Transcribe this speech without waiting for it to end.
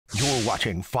You're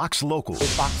watching Fox Local.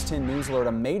 Fox 10 News alert: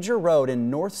 a major road in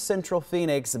north central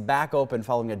Phoenix back open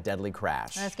following a deadly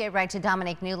crash. Let's get right to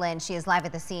Dominique Newland. She is live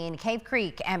at the scene, Cave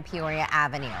Creek and Peoria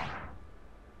Avenue.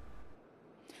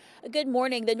 Good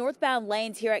morning. The northbound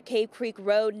lanes here at Cave Creek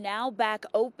Road now back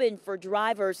open for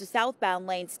drivers. The southbound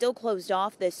lane still closed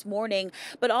off this morning,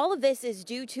 but all of this is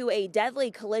due to a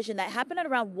deadly collision that happened at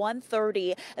around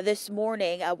 1:30 this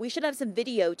morning. We should have some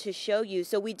video to show you.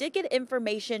 So we did get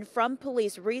information from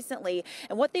police recently,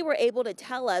 and what they were able to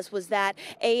tell us was that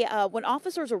when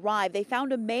officers arrived, they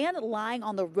found a man lying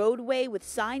on the roadway with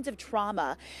signs of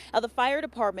trauma. The fire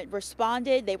department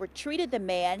responded. They treated the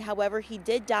man. However, he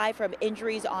did die from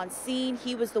injuries on scene.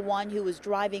 He was the one who was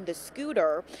driving the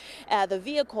scooter. The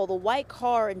vehicle, the white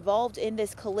car involved in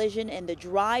this collision, and the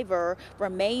driver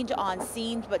remained on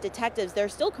scene, but detectives, they're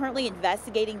still currently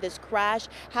investigating this crash,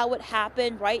 how it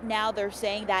happened. Right now they're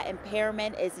saying that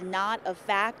impairment is not a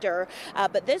factor,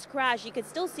 but this crash, you can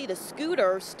still see the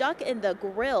scooter stuck in the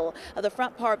grill of the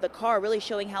front part of the car, really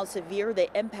showing how severe the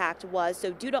impact was.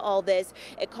 So due to all this,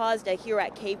 it caused here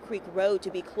at Cave Creek Road to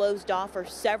be closed off for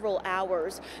several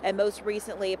hours, and most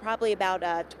recently, probably about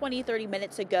 20-30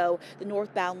 minutes ago, the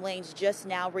northbound lanes just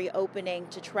now reopening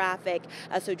to traffic,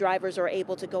 so drivers are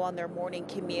able to go on their morning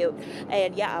commute.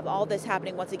 And yeah, all this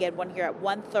happening once again, one here at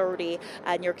 1:30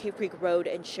 near Cave Creek Road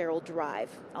and Sherrill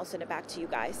Drive. I'll send it back to you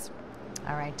guys.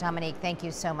 All right, Dominique, thank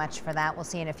you so much for that. We'll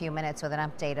see you in a few minutes with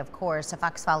an update, of course. A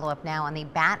Fox follow-up now on the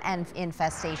bat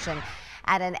infestation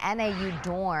at an NAU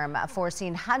dorm,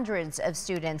 forcing hundreds of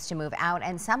students to move out,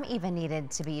 and some even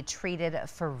needed to be treated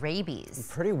for rabies.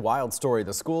 Pretty wild story.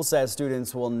 The school says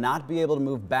students will not be able to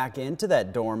move back into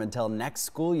that dorm until next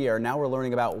school year. Now we're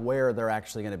learning about where they're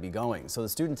actually going to be going. So the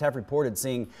students have reported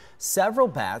seeing several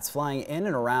bats flying in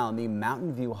and around the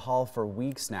Mountain View Hall for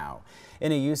weeks now.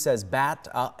 NAU says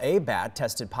a bat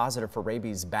tested positive for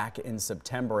rabies back in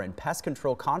September, and pest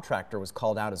control contractor was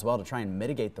called out as well to try and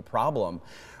mitigate the problem.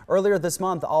 Earlier this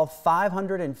month, all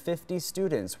 550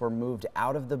 students were moved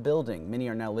out of the building. Many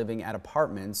are now living at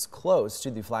apartments close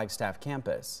to the Flagstaff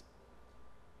campus.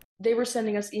 They were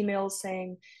sending us emails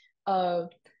saying,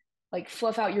 like,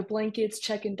 fluff out your blankets,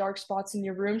 check in dark spots in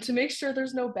your room to make sure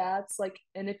there's no bats.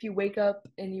 And if you wake up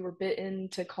and you were bitten,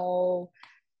 to call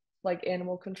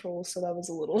animal control. So that was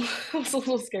a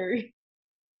little scary.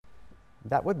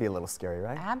 That would be a little scary,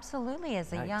 right? Absolutely,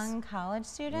 as a young college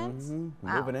student.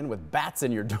 Wow. Moving in with bats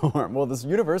in your dorm. Well, this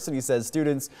university says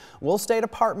students will stay at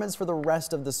apartments for the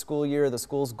rest of the school year. The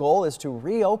school's goal is to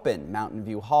reopen Mountain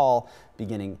View Hall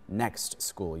beginning next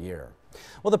school year.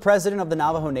 Well, the president of the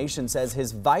Navajo Nation says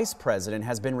his vice president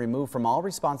has been removed from all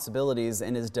responsibilities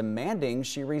and is demanding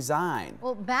she resign.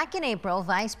 Well, back in April,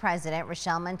 Vice President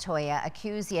Rochelle Montoya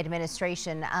accused the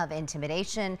administration of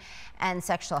intimidation and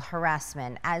sexual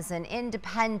harassment. As an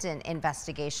independent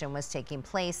investigation was taking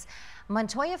place,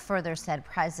 Montoya further said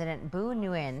President Bu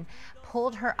Nguyen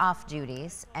pulled her off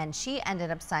duties, and she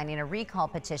ended up signing a recall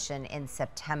petition in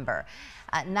September.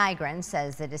 Nygren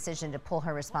says the decision to pull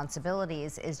her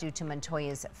responsibilities is due to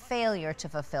Montoya's failure to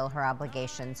fulfill her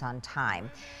obligations on time.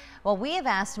 Well, we have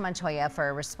asked Montoya for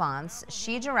a response.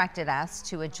 She directed us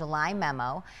to a July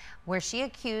memo where she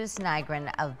accused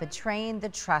Nygren of betraying the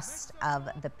trust of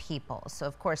the people. So,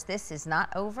 of course, this is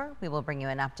not over. We will bring you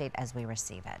an update as we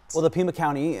receive it. Well, in Pima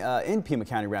County,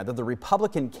 the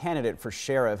Republican candidate for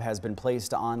sheriff has been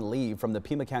placed on leave from the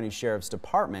Pima County Sheriff's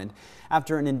Department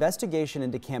after an investigation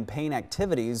into campaign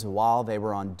activities while they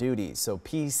were on duty. So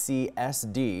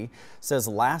PCSD says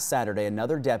last Saturday,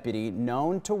 another deputy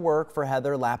known to work for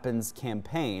Heather Lappin's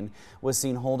campaign was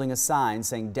seen holding a sign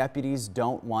saying deputies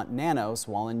don't want Nanos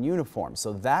while in uniform.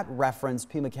 So that referenced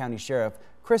Pima County Sheriff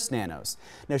Chris Nanos.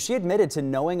 Now, she admitted to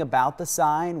knowing about the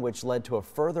sign, which led to a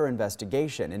further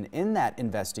investigation. And in that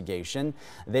investigation,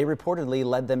 they reportedly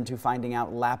led them to finding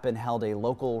out Lappin helped a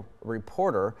local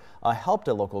reporter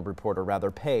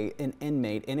pay an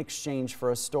inmate in exchange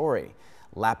for a story.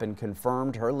 Lappin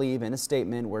confirmed her leave in a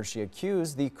statement where she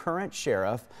accused the current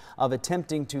sheriff of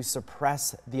attempting to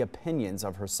suppress the opinions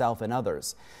of herself and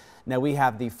others. Now, we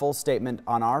have the full statement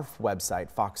on our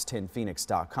website,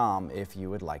 fox10phoenix.com, if you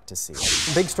would like to see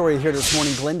it. Big story here this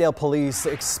morning. Glendale police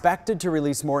expected to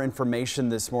release more information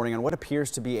this morning on what appears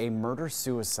to be a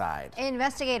murder-suicide.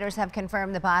 Investigators have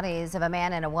confirmed the bodies of a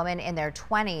man and a woman in their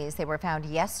 20s. They were found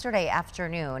yesterday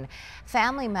afternoon.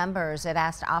 Family members had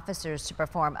asked officers to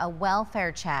perform a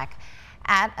welfare check.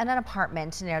 at an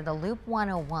apartment near the Loop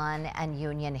 101 and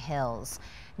Union Hills.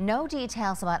 No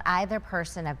details about either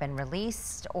person have been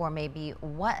released, or maybe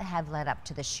what have led up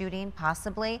to the shooting,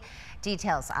 possibly.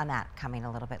 Details on that coming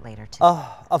a little bit later today.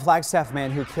 A Flagstaff man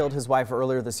who killed his wife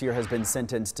earlier this year has been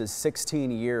sentenced to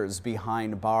 16 years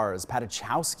behind bars.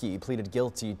 Padachowski pleaded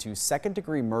guilty to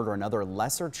second-degree murder and other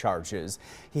lesser charges.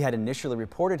 He had initially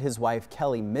reported his wife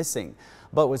Kelly missing,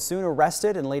 but was soon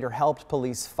arrested and later helped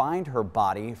police find her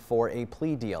body for a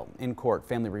plea deal. In court,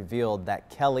 family revealed that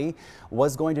Kelly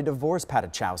was going to divorce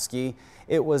Padachowski.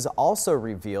 It was also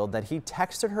revealed that he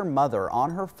texted her mother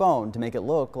on her phone to make it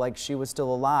look like she was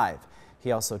still alive.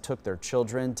 He also took their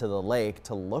children to the lake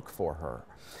to look for her.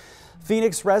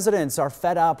 Phoenix residents are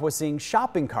fed up with seeing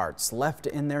shopping carts left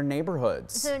in their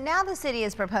neighborhoods. So now the city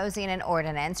is proposing an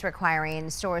ordinance requiring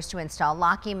stores to install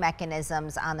locking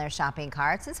mechanisms on their shopping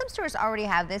carts. And some stores already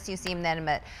have this. You see them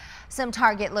at some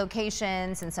Target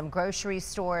locations and some grocery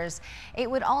stores. It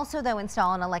would also, though,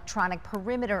 install an electronic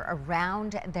perimeter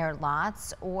around their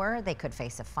lots, or they could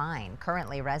face a fine.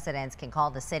 Currently, residents can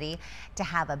call the city to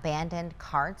have abandoned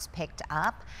carts picked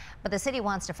up, but the city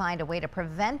wants to find a way to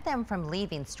prevent them from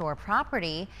leaving store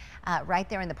property right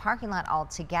there in the parking lot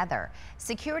altogether.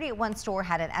 Security at one store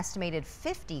had an estimated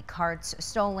 50 carts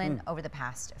stolen over the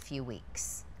past few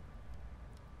weeks.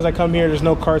 As I come here, there's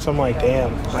no carts. I'm like,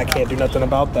 damn, I can't do nothing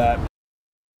about that.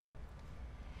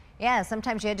 Yeah,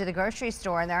 sometimes you head to the grocery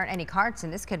store and there aren't any carts,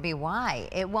 and this could be why.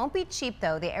 It won't be cheap,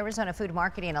 though. The Arizona Food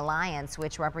Marketing Alliance,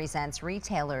 which represents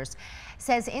retailers,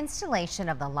 says installation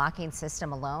of the locking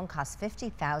system alone costs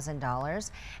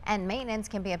 $50,000, and maintenance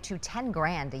can be up to 10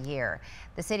 grand a year.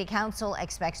 The city council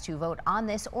expects to vote on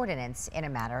this ordinance in a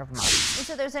matter of months. And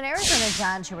so there's an Arizona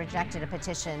judge who rejected a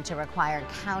petition to require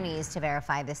counties to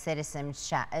verify the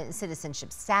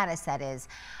citizenship status, that is,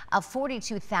 of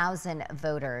 42,000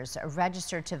 voters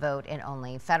registered to vote in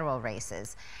only federal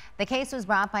races. The case was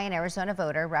brought by an Arizona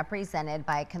voter represented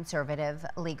by a conservative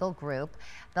legal group.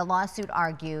 The lawsuit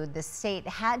argued the state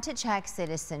had to check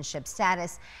citizenship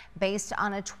status based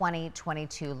on a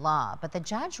 2022 law, but the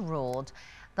judge ruled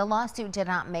the lawsuit did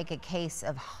not make a case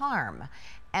of harm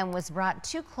and was brought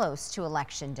too close to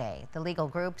Election Day. The legal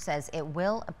group says it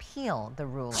will appeal the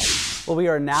ruling. Well, we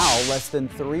are now less than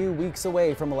 3 weeks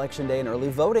away from Election Day, and early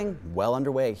voting well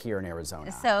underway here in Arizona.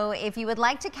 So if you would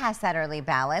like to cast that early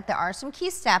ballot, there are some key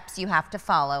steps you have to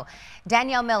follow.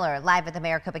 Danielle Miller, live at the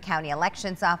Maricopa County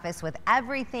Elections Office with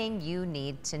everything you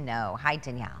need to know. Hi,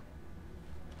 Danielle.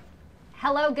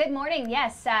 Hello, good morning.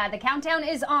 Yes, the countdown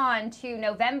is on to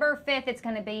November 5th. It's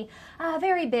going to be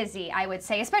very busy, I would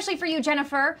say, especially for you,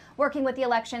 Jennifer, working with the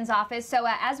elections office. So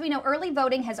as we know, early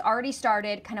voting has already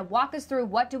started. Kind of walk us through,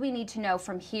 what do we need to know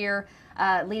from here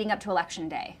leading up to Election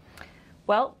Day?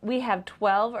 Well, we have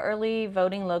 12 early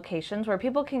voting locations where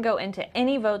people can go into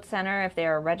any vote center if they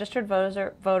are a registered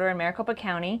voter in Maricopa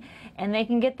County, and they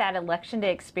can get that Election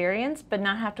Day experience but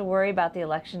not have to worry about the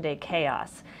Election Day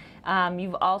chaos.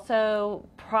 You've also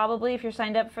probably, if you're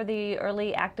signed up for the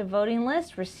early active voting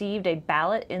list, received a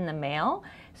ballot in the mail.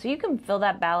 So you can fill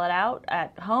that ballot out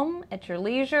at home, at your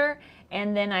leisure,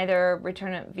 and then either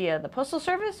return it via the Postal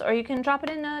Service or you can drop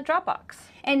it in a Dropbox.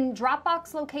 And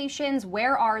Dropbox locations,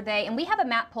 where are they? And we have a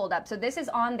map pulled up. So this is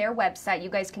on their website.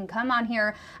 You guys can come on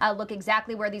here, look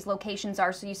exactly where these locations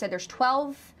are. So you said there's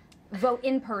 12 vote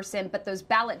in person, but those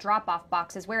ballot drop-off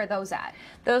boxes, where are those at?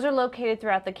 Those are located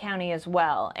throughout the county as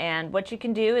well. And what you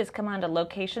can do is come on to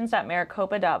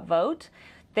locations.maricopa.vote.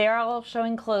 They're all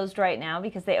showing closed right now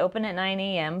because they open at 9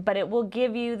 a.m., but it will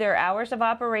give you their hours of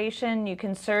operation. You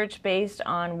can search based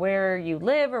on where you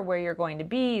live or where you're going to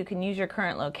be. You can use your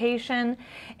current location.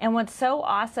 And what's so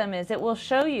awesome is it will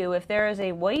show you if there is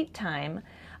a wait time.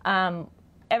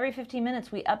 Every 15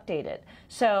 minutes we update it.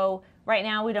 So right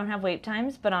now we don't have wait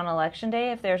times, but on Election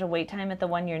Day, if there's a wait time at the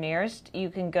one you're nearest, you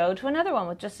can go to another one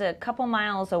with just a couple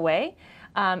miles away.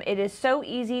 It is so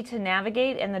easy to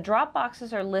navigate, and the drop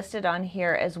boxes are listed on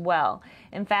here as well.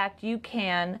 In fact, you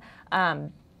can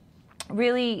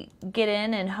really get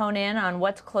in and hone in on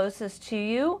what's closest to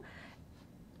you.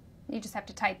 You just have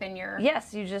to type in your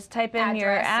Yes, you just type in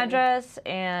your address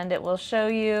and it will show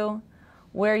you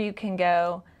where you can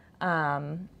go.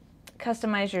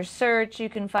 Customize your search. You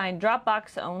can find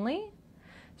Dropbox only.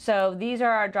 So these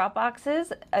are our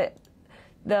Dropboxes.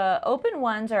 The open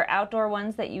ones are outdoor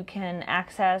ones that you can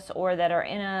access or that are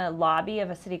in a lobby of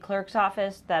a city clerk's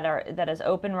office that is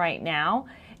open right now.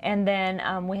 And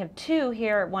then we have two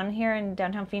here, one here in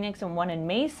downtown Phoenix and one in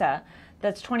Mesa,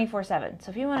 That's 24/7.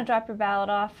 So if you want to drop your ballot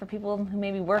off for people who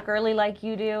maybe work early like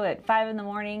you do at 5 in the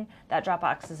morning, that drop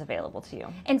box is available to you.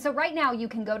 And so right now you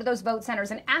can go to those vote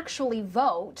centers and actually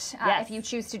vote Yes. if you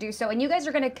choose to do so. And you guys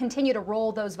are going to continue to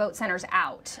roll those vote centers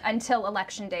out until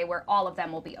Election Day, where all of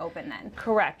them will be open then.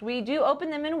 Correct. We do open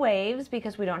them in waves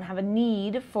because we don't have a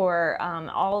need for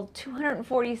all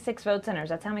 246 vote centers.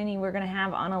 That's how many we're going to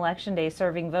have on Election Day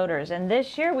serving voters. And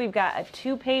this year we've got a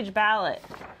 2-page ballot.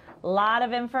 A lot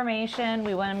of information.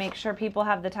 We want to make sure people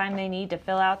have the time they need to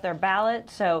fill out their ballot.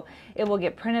 So it will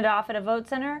get printed off at a vote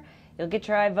center. You'll get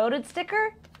your I voted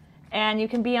sticker, and you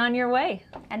can be on your way.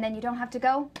 And then you don't have to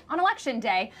go on Election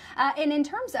Day. And in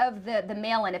terms of the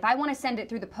mail-in, if I want to send it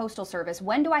through the Postal Service,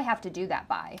 when do I have to do that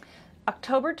by?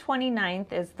 October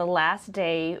 29th is the last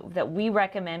day that we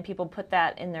recommend people put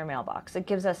that in their mailbox. It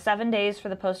gives us 7 days for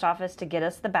the post office to get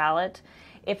us the ballot.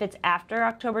 If it's after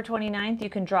October 29th, you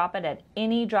can drop it at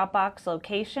any Dropbox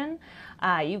location.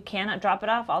 You cannot drop it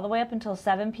off all the way up until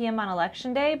 7 p.m. on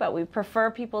Election Day, but we prefer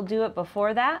people do it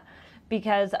before that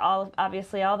because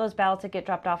obviously all those ballots that get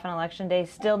dropped off on Election Day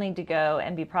still need to go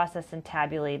and be processed and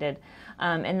tabulated.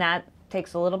 And that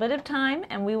takes a little bit of time,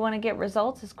 and we want to get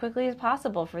results as quickly as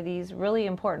possible for these really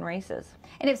important races.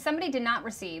 And if somebody did not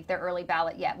receive their early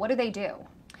ballot yet, what do they do?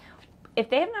 If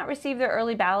they have not received their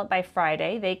early ballot by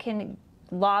Friday, they can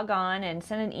log on and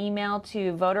send an email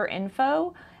to voter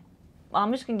info. Well,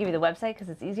 I'm just going to give you the website because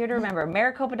it's easier to remember,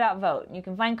 maricopa.vote. You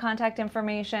can find contact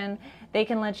information. They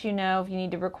can let you know if you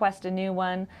need to request a new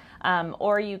one,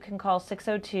 or you can call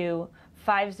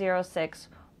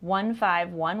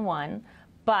 602-506-1511.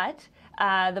 But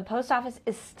the post office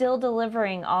is still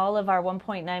delivering all of our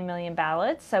 1.9 million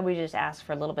ballots, so we just ask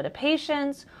for a little bit of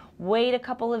patience. Wait a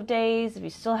couple of days. If you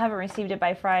still haven't received it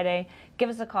by Friday, give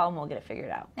us a call and we'll get it figured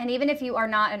out. And even if you are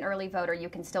not an early voter, you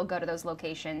can still go to those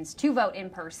locations to vote in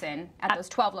person at those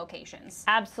 12 locations.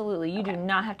 Absolutely. You do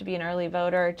not have to be an early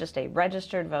voter, just a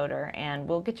registered voter, and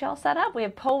we'll get you all set up. We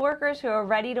have poll workers who are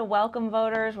ready to welcome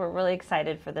voters. We're really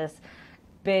excited for this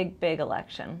big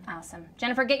election. Awesome.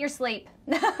 Jennifer, get your sleep.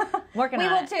 Working on it.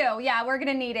 We will too. Yeah, we're going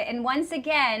to need it. And once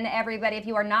again, everybody, if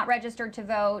you are not registered to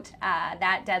vote,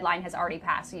 that deadline has already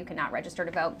passed, so you cannot register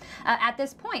to vote at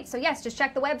this point. So yes, just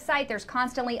check the website. There's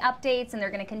constantly updates, and they're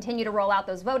going to continue to roll out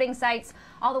those voting sites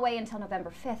all the way until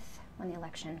November 5th when the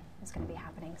election is going to be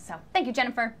happening. So thank you,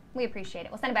 Jennifer. We appreciate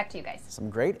it. We'll send it back to you guys. Some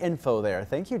great info there.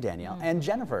 Thank you, Danielle. And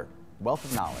Jennifer. Wealth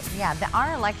of knowledge. Yeah,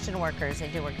 our election workers, they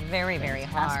do work very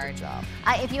hard. Job.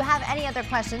 If you have any other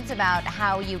questions about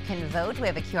how you can vote, we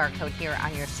have a QR code here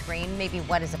on your screen. Maybe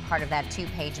what is a part of that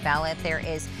 2-page ballot. There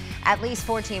is at least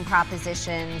 14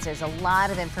 propositions. There's a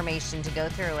lot of information to go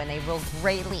through, and they will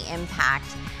greatly impact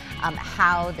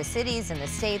how the cities and the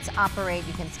states operate.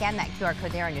 You can scan that QR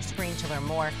code there on your screen to learn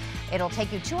more. It'll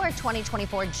take you to our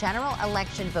 2024 General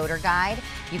Election Voter Guide.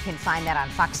 You can find that on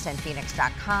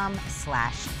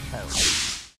fox10phoenix.com/vote.